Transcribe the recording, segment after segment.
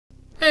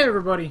Hey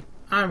everybody,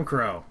 I'm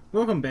Crow.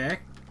 Welcome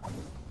back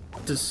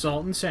to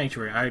Salt and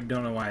Sanctuary. I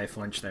don't know why I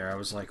flinched there. I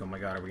was like, oh my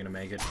god, are we gonna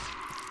make it?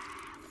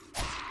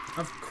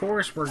 Of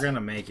course we're gonna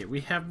make it.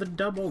 We have the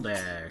double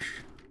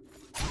dash.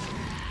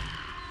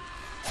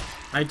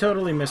 I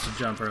totally missed a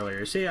jump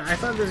earlier. See, I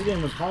thought this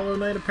game was Hollow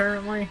Knight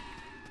apparently,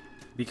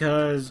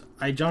 because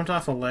I jumped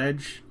off a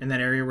ledge in that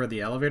area where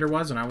the elevator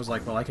was, and I was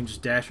like, well, I can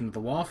just dash into the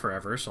wall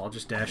forever, so I'll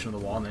just dash into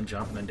the wall and then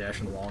jump and then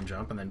dash into the wall and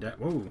jump and then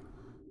whoa.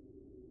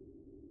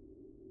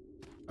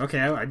 Okay,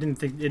 I didn't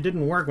think... It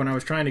didn't work when I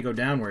was trying to go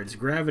downwards.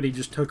 Gravity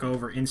just took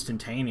over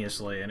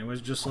instantaneously, and it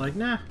was just like,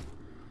 nah.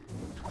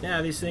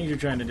 Yeah, these things you're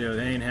trying to do,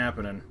 they ain't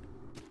happening.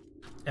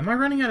 Am I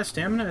running out of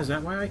stamina? Is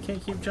that why I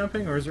can't keep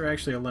jumping? Or is there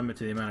actually a limit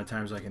to the amount of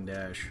times I can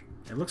dash?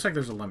 It looks like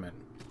there's a limit.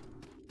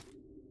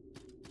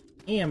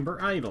 Amber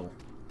Idol.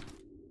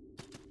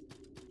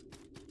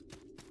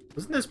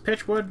 Wasn't this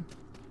pitchwood?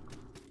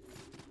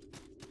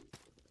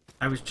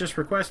 I was just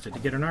requested to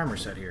get an armor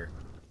set here.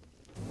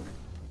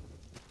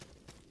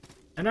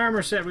 An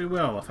armor set we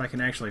will, if I can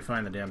actually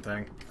find the damn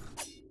thing.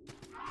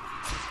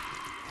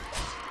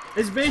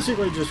 It's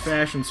basically just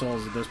fashion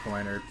souls at this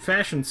point, or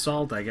fashion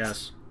salt, I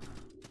guess.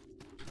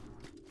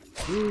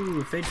 Ooh,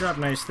 if they drop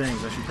nice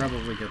things, I should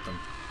probably get them.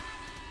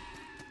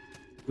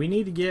 We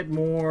need to get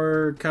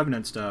more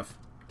Covenant stuff.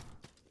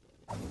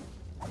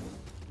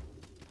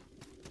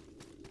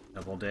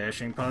 Double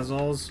dashing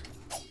puzzles.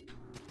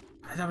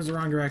 That was the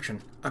wrong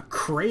direction. A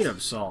crate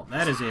of salt.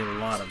 That is a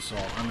lot of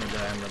salt. I'm gonna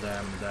die, I'm gonna die,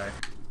 I'm gonna die.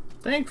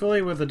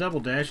 Thankfully, with the double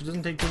dash, it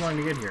doesn't take too long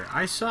to get here.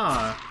 I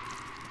saw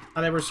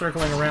how they were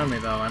circling around me,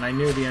 though, and I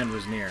knew the end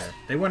was near.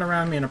 They went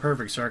around me in a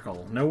perfect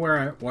circle.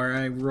 Nowhere where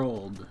I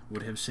rolled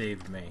would have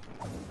saved me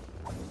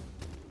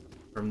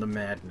from the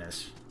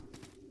madness.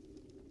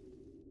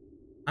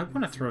 I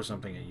want to throw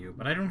something at you,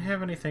 but I don't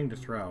have anything to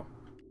throw.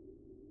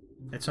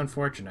 It's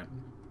unfortunate.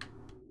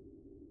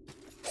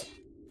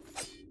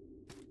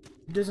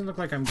 It doesn't look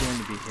like I'm going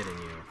to be hitting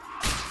you.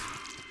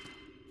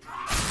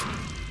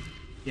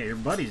 Yeah, your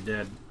buddy's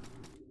dead.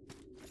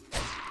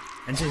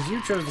 And since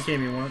you chose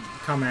to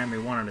come at me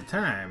one at a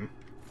time,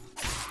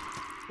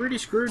 pretty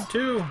screwed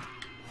too.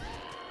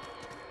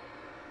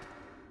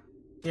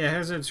 Yeah,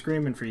 how's that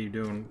screaming for you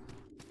doing?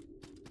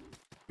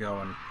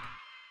 Going.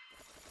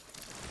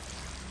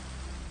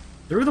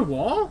 Through the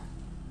wall?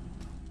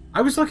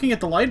 I was looking at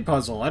the light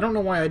puzzle. I don't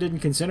know why I didn't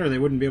consider they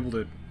wouldn't be able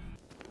to...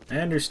 I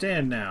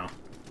understand now.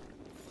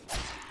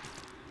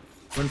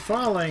 When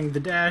falling, the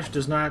dash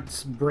does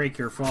not break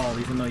your fall,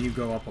 even though you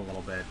go up a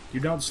little bit. You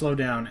don't slow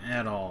down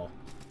at all.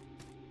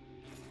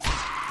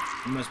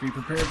 You must be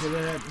prepared for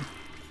that.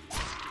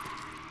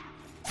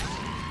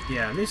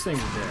 Yeah, these things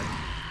are dead.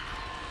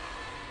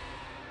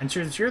 And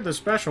since you're the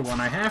special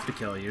one, I have to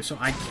kill you, so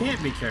I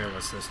can't be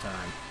careless this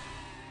time.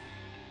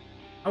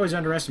 Always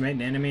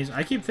underestimating enemies.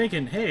 I keep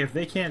thinking, hey, if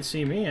they can't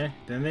see me,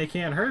 then they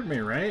can't hurt me,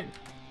 right?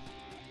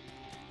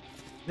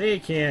 They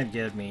can't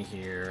get me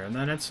here. And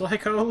then it's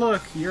like, oh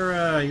look,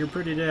 you're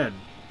pretty dead.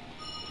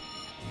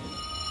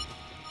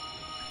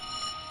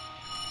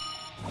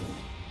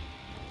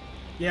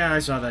 Yeah, I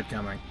saw that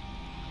coming.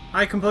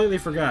 I completely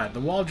forgot.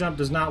 The wall jump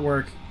does not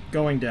work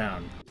going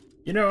down.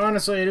 You know,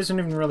 honestly, it isn't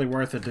even really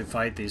worth it to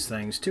fight these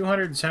things.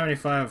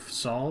 275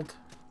 salt?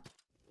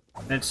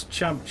 That's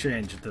chump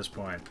change at this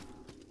point.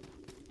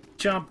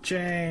 Chump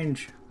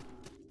change!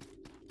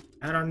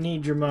 I don't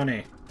need your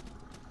money.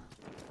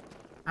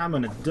 I'm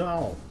an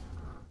adult.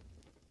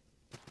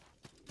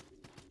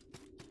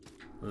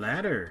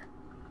 Ladder.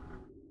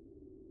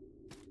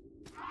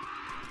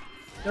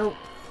 Nope.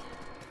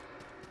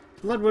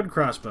 Bloodwood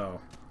crossbow.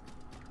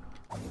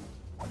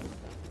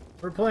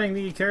 We're playing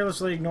the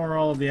carelessly ignore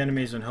all of the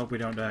enemies and hope we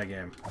don't die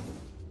game.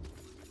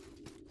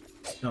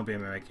 Don't be a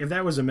mimic. If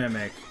that was a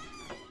mimic,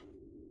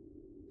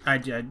 I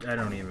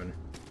don't even.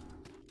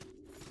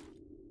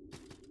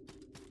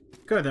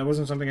 Good, that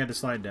wasn't something I had to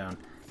slide down.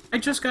 I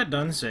just got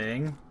done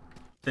saying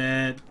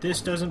that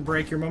this doesn't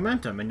break your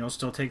momentum and you'll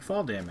still take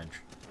fall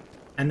damage.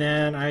 And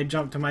then I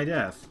jumped to my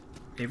death.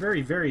 A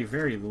very, very,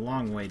 very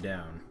long way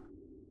down.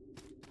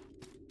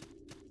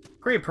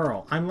 Grey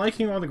Pearl. I'm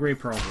liking all the Grey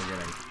Pearls we're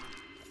getting.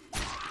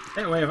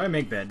 That way, if I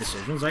make bad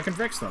decisions, I can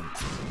fix them.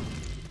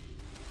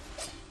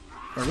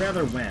 Or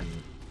rather, when.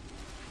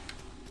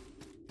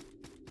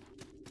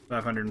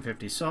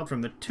 550 salt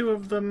from the two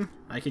of them.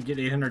 I could get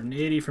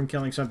 880 from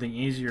killing something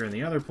easier in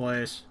the other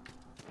place.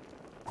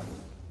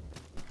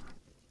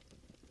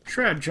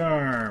 Shred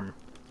Charm!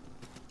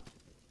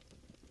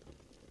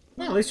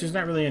 Well, at least there's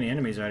not really any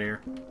enemies out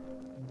here.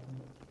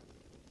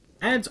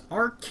 Adds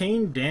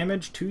arcane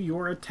damage to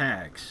your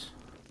attacks.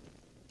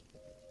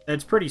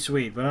 That's pretty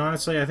sweet, but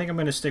honestly, I think I'm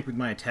going to stick with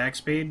my attack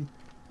speed.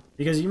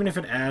 Because even if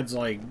it adds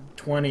like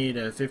 20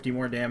 to 50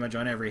 more damage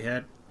on every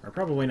hit, or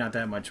probably not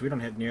that much, we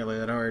don't hit nearly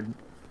that hard,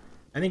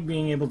 I think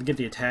being able to get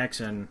the attacks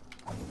in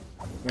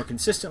more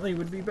consistently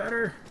would be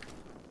better.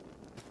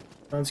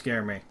 Don't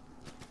scare me.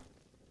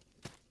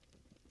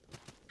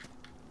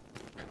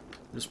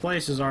 This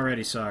place has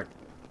already sucked.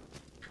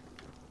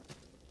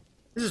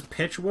 This is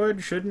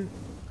pitchwood, shouldn't...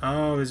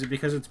 Oh, is it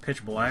because it's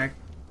pitch black?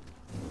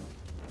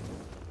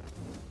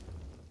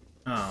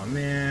 Oh,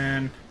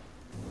 man.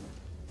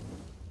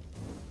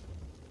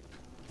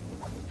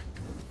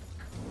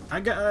 I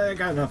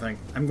got nothing.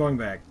 I'm going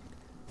back.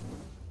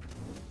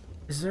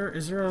 Is there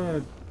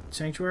a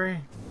sanctuary?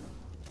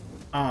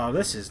 Oh,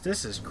 this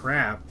is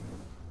crap.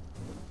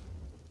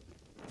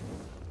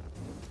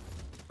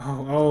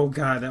 Oh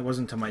god, that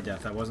wasn't to my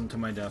death. That wasn't to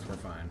my death. We're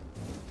fine.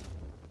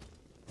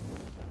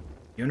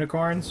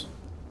 Unicorns?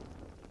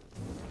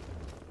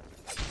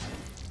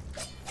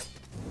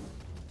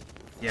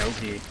 Yeah,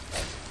 okay.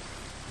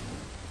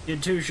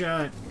 Did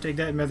 2-shot. Take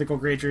that, mythical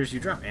creatures. You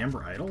drop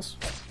amber idols?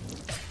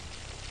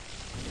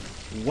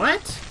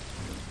 What?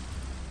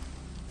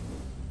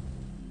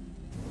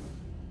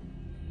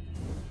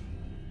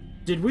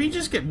 Did we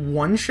just get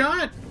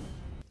 1-shot?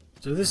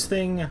 So this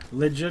thing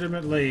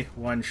legitimately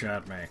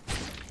 1-shot me.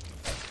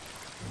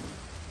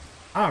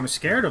 Oh, I'm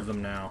scared of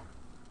them now.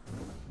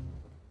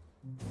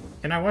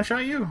 Can I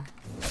 1-shot you?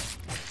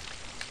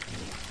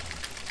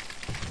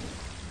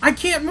 I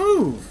can't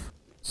move!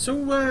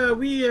 So,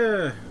 we,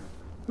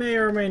 may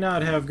or may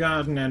not have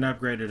gotten and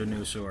upgraded a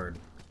new sword.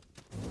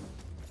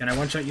 Can I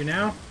 1-shot you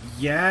now?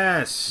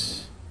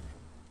 Yes!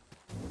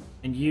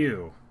 And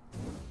you.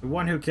 The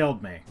one who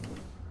killed me.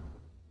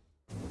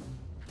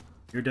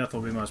 Your death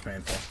will be most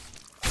painful.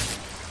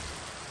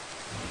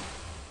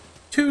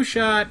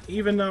 2-shot,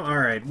 even though...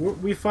 Alright,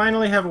 we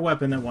finally have a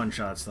weapon that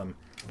 1-shots them.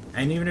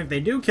 And even if they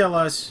do kill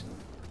us,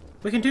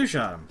 we can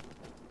 2-shot them.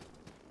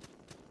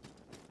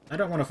 I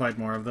don't want to fight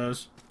more of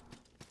those.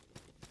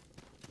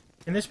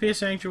 Can this be a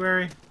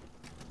sanctuary?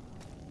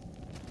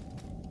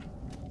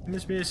 Can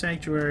this be a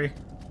sanctuary?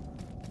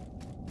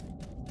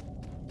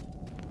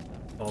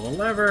 Pull the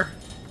lever.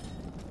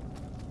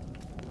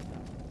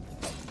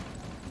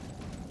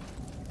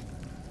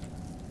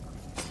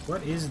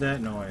 What is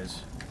that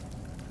noise?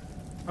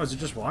 Oh, is it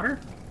just water?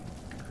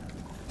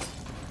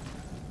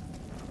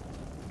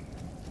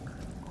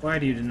 Why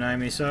do you deny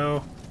me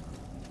so?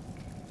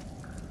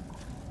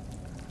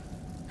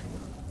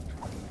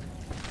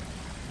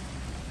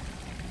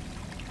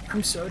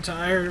 I'm so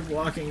tired of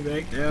walking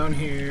back down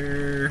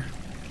here.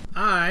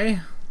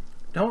 I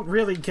don't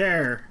really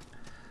care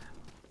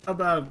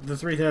about the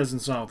 3,000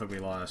 salt that we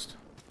lost.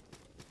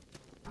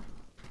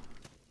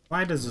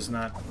 Why does this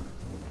not...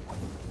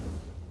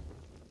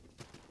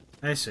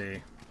 I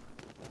see.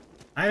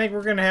 I think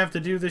we're gonna have to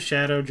do the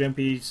shadow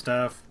jumpy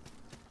stuff.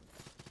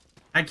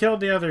 I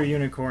killed the other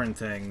unicorn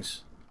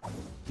things.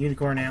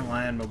 Unicorn,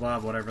 antlion,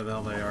 mobob, whatever the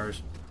hell they are.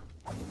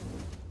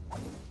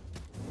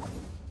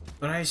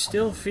 But I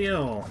still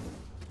feel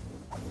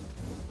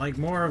like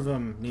more of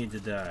them need to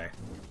die.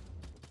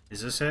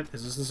 Is this it?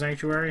 Is this the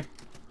sanctuary?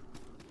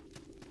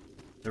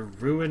 The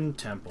ruined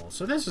temple.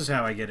 So this is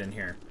how I get in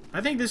here.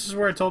 I think this is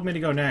where it told me to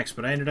go next,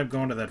 but I ended up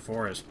going to that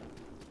forest.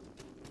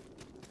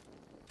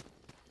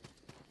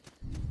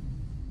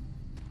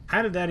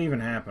 How did that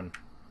even happen?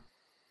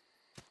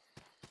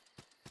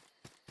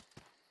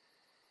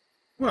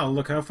 Well,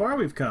 look how far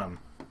we've come.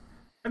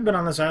 I've been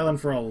on this island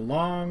for a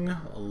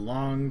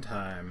long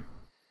time.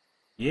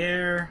 The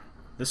air,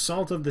 the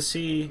salt of the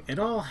sea, it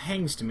all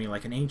hangs to me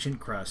like an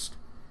ancient crust.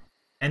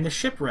 And the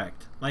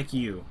shipwrecked, like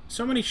you.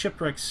 So many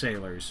shipwrecked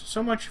sailors,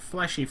 so much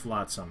fleshy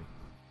flotsam.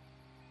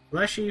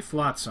 Fleshy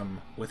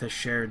flotsam with a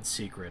shared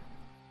secret.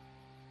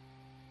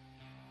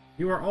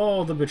 You are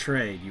all the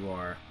betrayed, you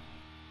are.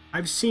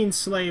 I've seen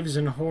slaves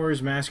and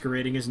whores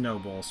masquerading as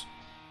nobles.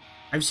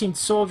 I've seen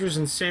soldiers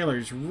and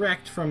sailors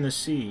wrecked from the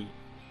sea,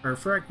 or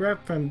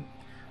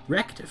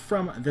wrecked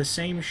from the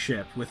same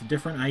ship with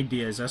different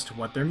ideas as to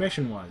what their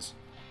mission was.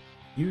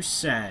 You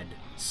sad,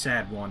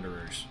 sad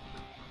wanderers.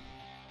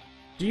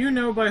 Do you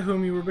know by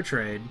whom you were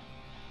betrayed,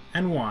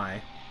 and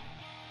why?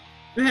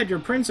 You had your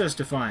princess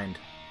to find,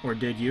 or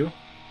did you?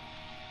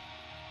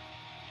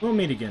 We'll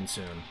meet again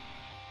soon.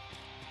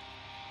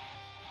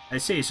 I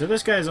see, so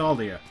this guy's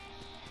Aldia.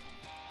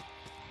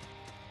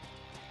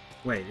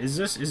 Wait, is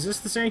this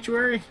the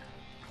sanctuary?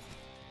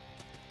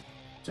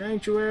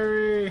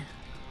 Sanctuary!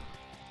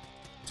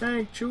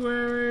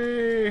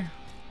 Sanctuary!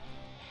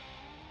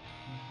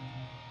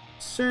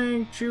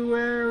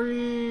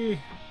 Sanctuary!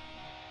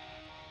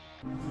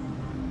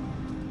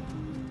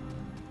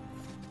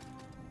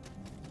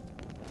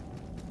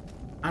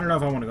 I don't know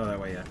if I want to go that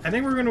way yet. I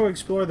think we're going to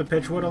explore the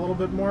pitchwood a little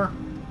bit more.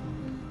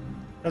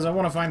 Because I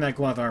want to find that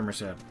cloth armor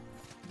set.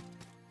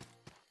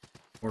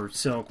 Or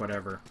silk,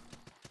 whatever.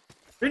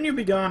 Shouldn't you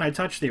be gone? I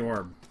touched the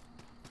orb.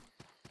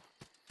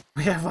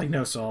 We have, like,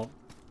 no salt.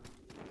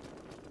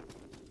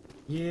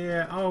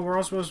 Yeah, oh, we're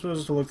also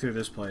supposed to look through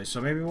this place,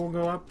 so maybe we'll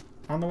go up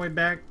on the way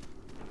back.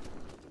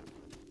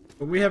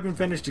 But we haven't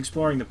finished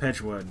exploring the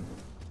pitchwood.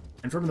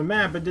 And from the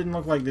map, it didn't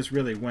look like this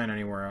really went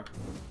anywhere up.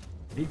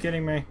 Are you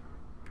kidding me?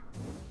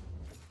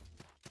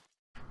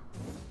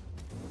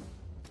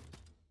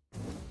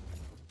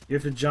 You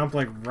have to jump,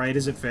 like, right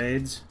as it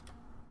fades?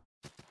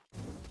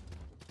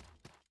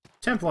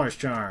 Templar's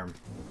Charm.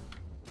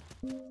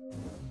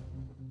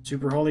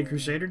 Super Holy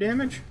Crusader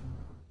damage?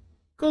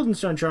 Golden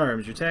Stone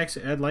Charms. Your attacks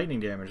add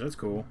lightning damage. That's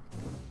cool.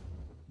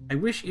 I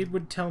wish it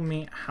would tell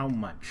me how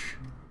much.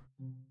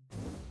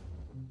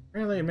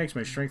 Apparently it makes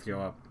my strength go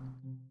up.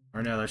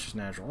 Or no, that's just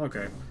natural.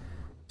 Okay.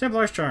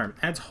 Templar's Charm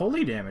adds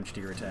holy damage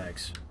to your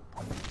attacks.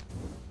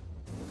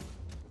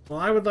 Well,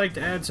 I would like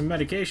to add some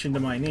medication to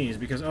my knees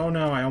because, oh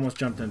no, I almost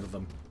jumped into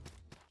them.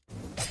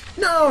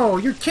 No!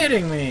 You're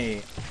kidding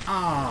me!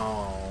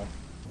 Oh.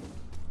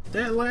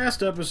 That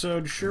last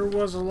episode sure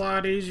was a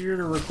lot easier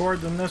to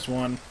record than this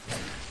one.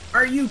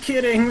 Are you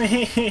kidding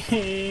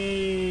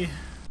me?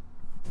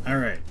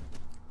 Alright.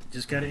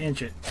 Just gotta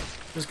inch it.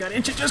 Just gotta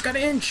inch it, just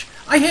gotta inch!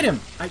 I hit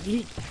him!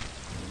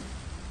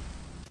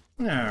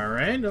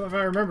 Alright, if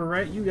I remember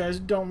right, you guys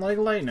don't like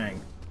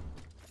lightning.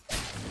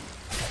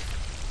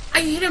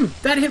 I hit him!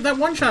 That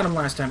one-shot him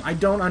last time. I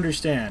don't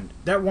understand.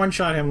 That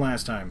one-shot him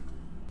last time.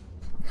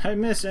 I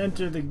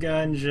misentered the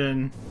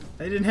gungeon.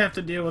 I didn't have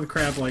to deal with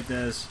crap like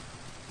this.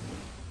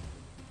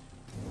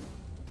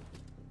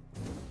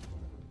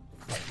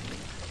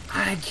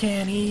 I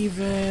can't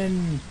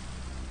even...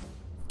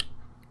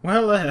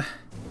 Well,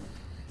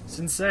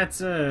 since that's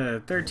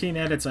 13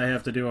 edits I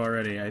have to do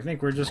already, I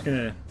think we're just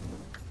gonna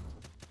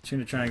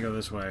try and go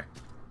this way.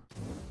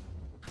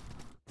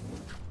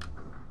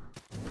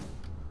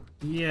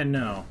 Yeah,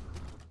 no.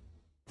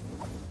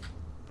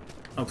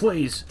 Oh,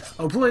 please!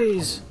 Oh,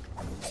 please!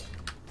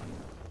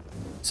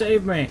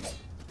 Save me!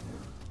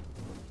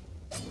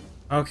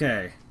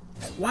 Okay.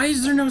 Why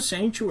is there no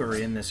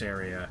sanctuary in this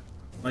area?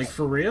 Like,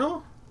 for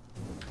real?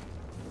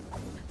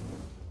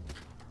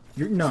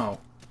 No.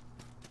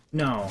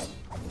 No.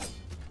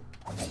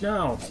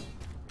 No.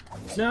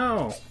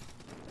 No!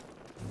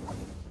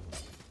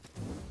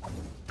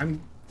 I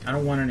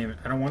don't want any of it.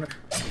 I don't want it.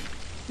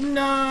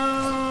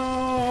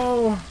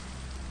 No!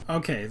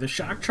 Okay, the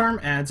shock charm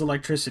adds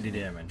electricity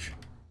damage.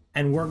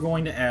 And we're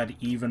going to add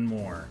even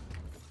more.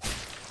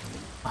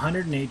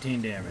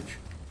 118 damage.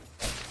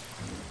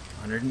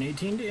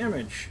 118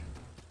 damage.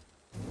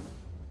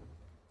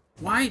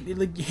 Why?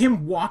 Like,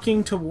 him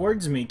walking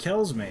towards me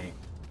kills me.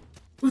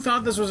 Who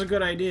thought this was a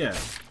good idea?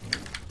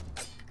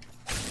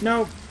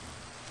 Nope.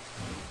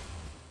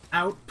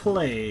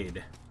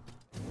 Outplayed.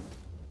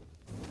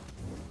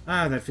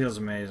 Ah, that feels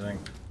amazing.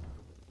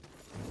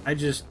 I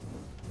just...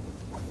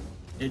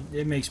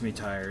 It makes me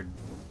tired.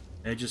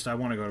 I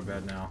want to go to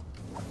bed now.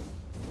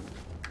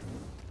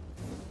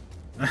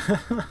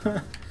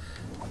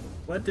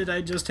 What did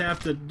I just have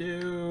to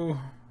do?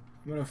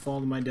 I'm gonna fall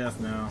to my death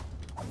now.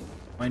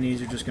 My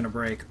knees are just gonna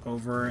break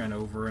over and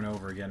over and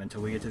over again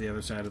until we get to the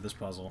other side of this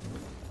puzzle.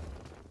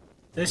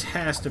 This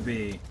has to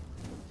be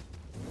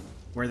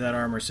where that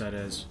armor set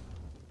is.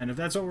 And if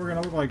that's what we're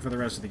gonna look like for the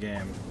rest of the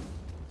game,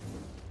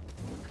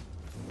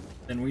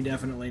 then we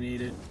definitely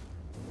need it.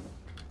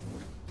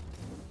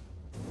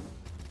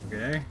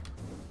 Okay.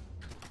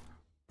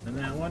 And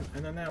that one,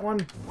 and then that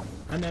one,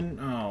 and then...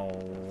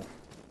 oh...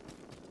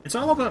 It's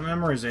all about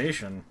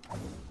memorization.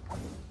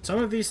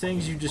 Some of these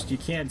things you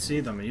can't see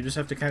them, and you just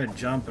have to kind of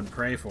jump and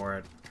pray for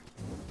it.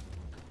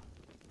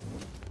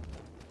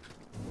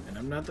 And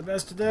I'm not the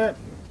best at that.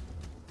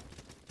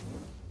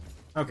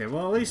 Okay,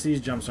 well at least these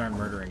jumps aren't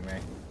murdering me.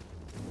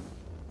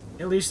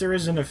 At least there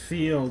isn't a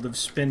field of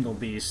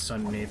Spindlebeasts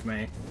underneath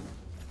me.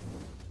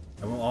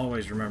 I will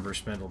always remember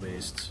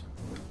Spindlebeasts.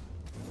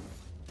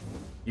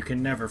 You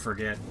can never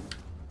forget.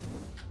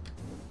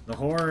 The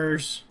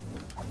horrors.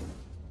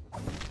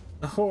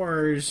 The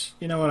horrors.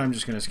 You know what, I'm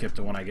just gonna skip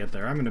to when I get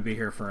there. I'm gonna be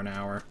here for an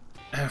hour.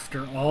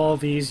 After all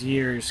these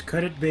years,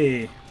 could it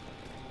be?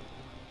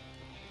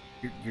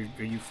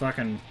 Are you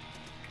fucking...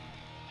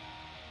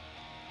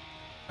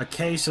 A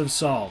case of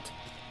salt.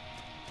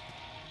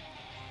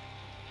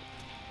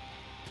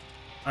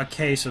 A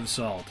case of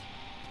salt.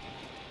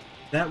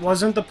 That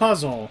wasn't the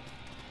puzzle.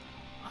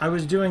 I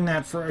was doing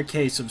that for a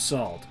case of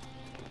salt.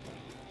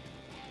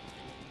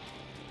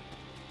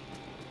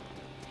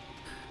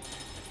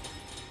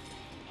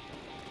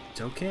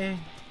 It's okay.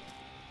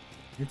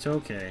 It's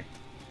okay.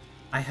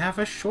 I have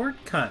a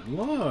shortcut,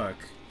 look!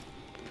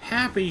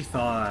 Happy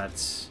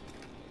thoughts!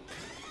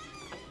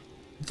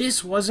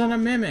 This wasn't a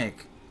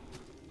mimic!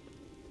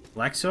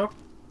 Black silk?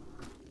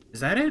 Is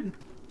that it?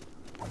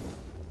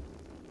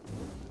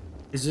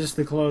 Is this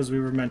the clothes we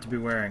were meant to be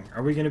wearing?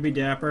 Are we gonna be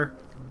dapper?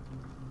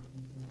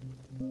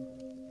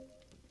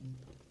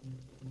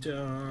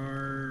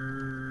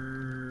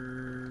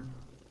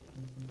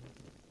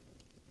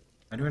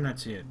 Why do I not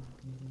see it?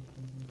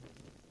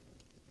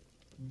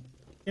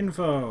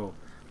 Info.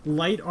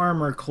 Light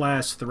armor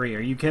class 3. Are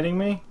you kidding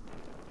me?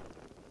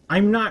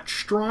 I'm not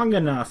strong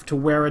enough to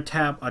wear a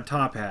top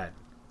hat.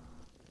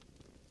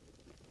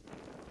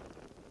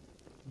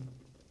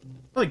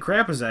 Holy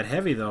crap, is that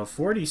heavy though?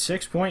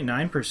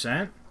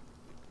 46.9%?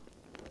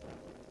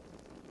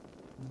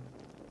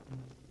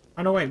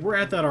 Oh no, wait, we're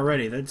at that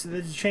already. That's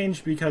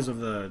changed because of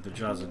the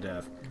Jaws of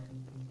Death.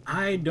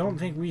 I don't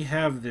think we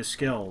have the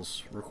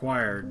skills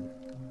required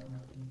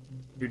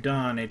to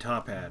don a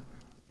top hat.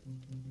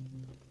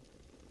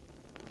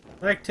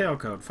 Black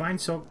tailcoat, fine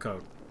silk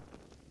coat.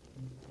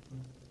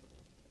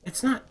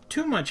 It's not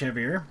too much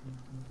heavier.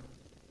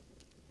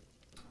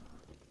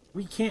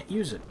 We can't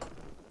use it.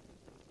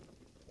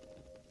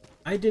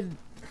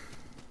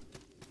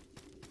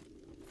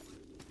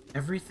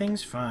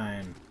 Everything's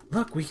fine.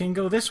 Look, we can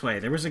go this way.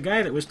 There was a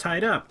guy that was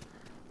tied up.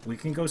 We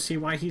can go see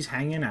why he's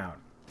hanging out.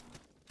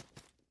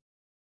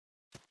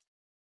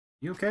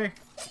 You okay?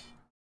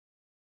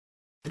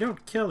 I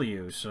don't kill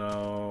you,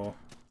 so...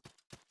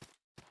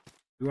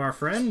 You our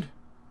friend?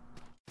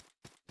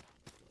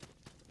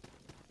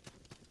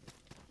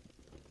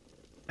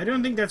 I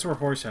don't think that's where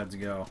horse heads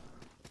go.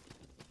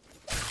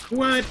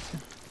 What?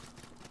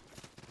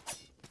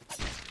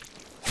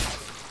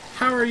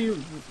 How are you...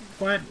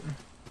 What?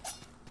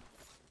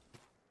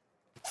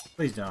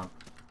 Please don't.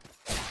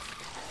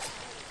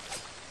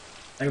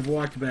 I've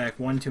walked back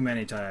one too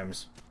many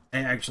times.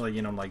 Actually,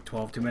 you know, like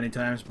 12 too many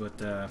times, but,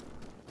 I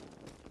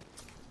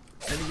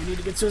think we need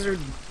to get scissored.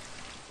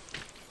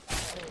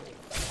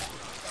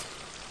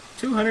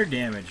 200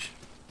 damage.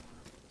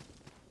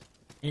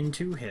 In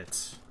 2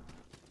 hits.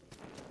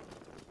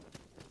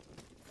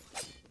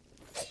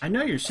 I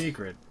know your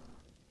secret.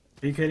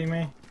 Are you kidding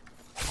me?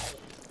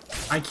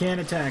 I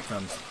can't attack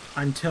them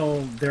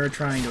until they're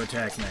trying to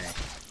attack me.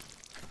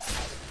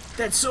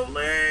 That's so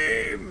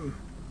lame!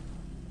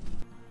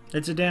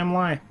 It's a damn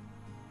lie.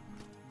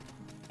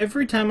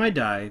 Every time I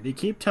die, they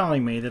keep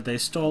telling me that they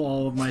stole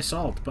all of my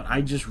salt, but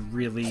I just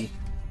really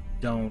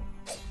don't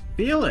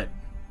feel it.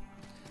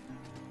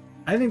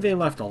 I think they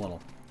left a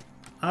little.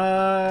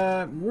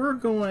 We're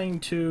going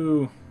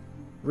to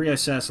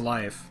reassess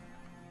life.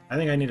 I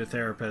think I need a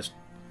therapist.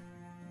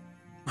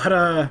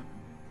 But,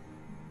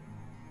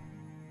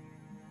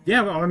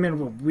 yeah, well, I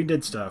mean, we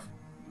did stuff.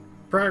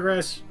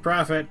 Progress,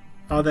 profit,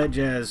 all that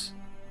jazz.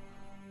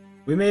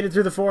 We made it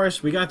through the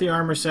forest, we got the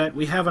armor set,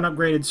 we have an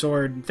upgraded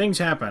sword, things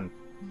happen.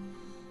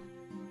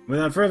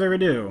 Without further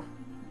ado,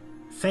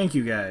 thank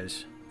you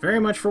guys very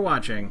much for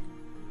watching.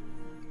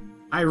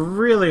 I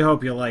really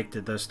hope you liked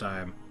it this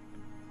time.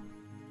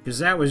 Because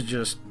that was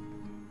just...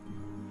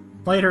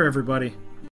 Later, everybody.